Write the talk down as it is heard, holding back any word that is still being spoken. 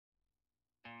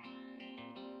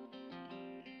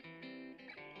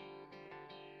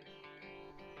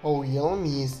Her real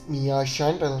name is Miya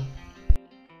Chantelle.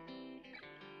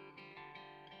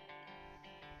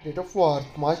 Date of birth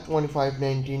March 25,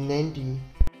 1990.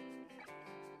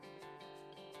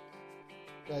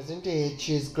 Present age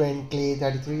she is currently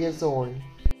 33 years old.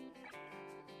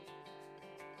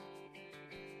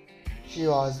 She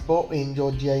was born in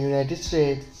Georgia, United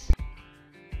States.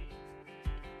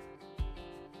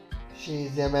 She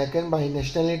is American by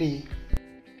nationality.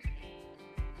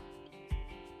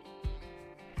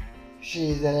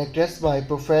 She is an actress by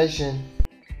profession.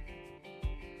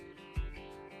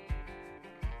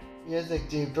 Years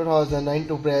active 2009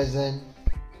 to present.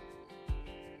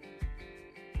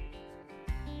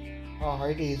 Her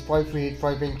height is 5 feet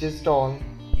 5 inches tall.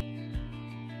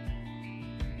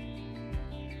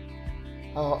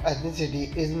 Her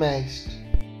ethnicity is mixed.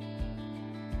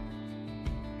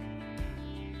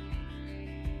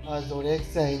 Her zodiac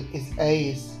sign is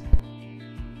Aries.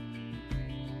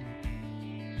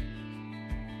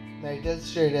 Marital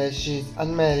status she is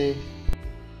unmarried.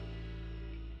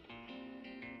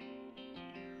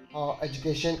 Her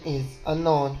education is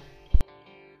unknown.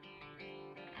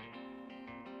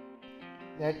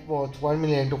 Net worth $1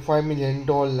 million to $5 million.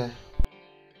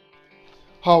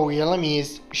 Her real name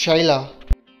is Shayla.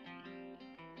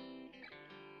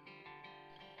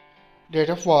 Date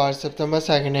of birth September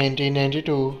 2nd,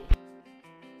 1992.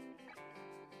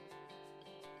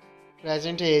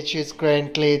 Present age she is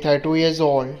currently 32 years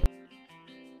old.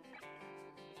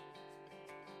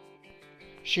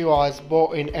 She was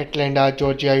born in Atlanta,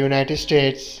 Georgia, United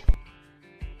States.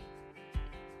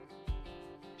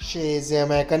 She is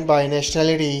American by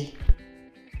nationality.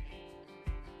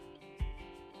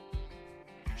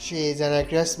 She is an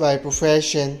actress by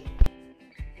profession.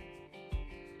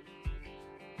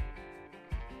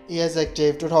 Years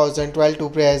active 2012 to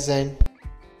present.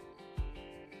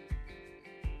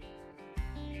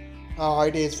 Her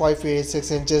height is 5 feet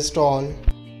 6 inches tall.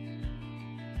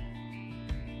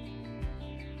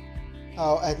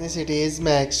 Her ethnicity is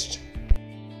mixed.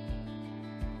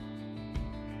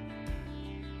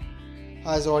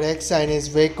 Her zodiac sign is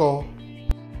Virgo.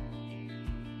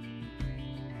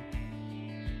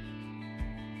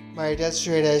 Marital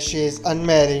status she is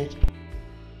unmarried.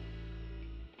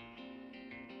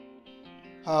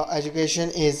 Her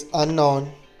education is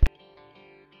unknown.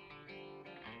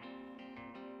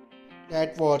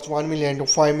 Net worth $1 million to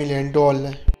 $5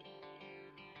 million.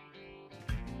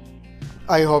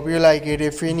 I hope you like it.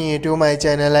 If you're new to my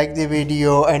channel, like the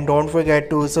video and don't forget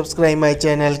to subscribe my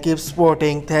channel. Keep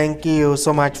supporting. Thank you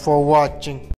so much for watching.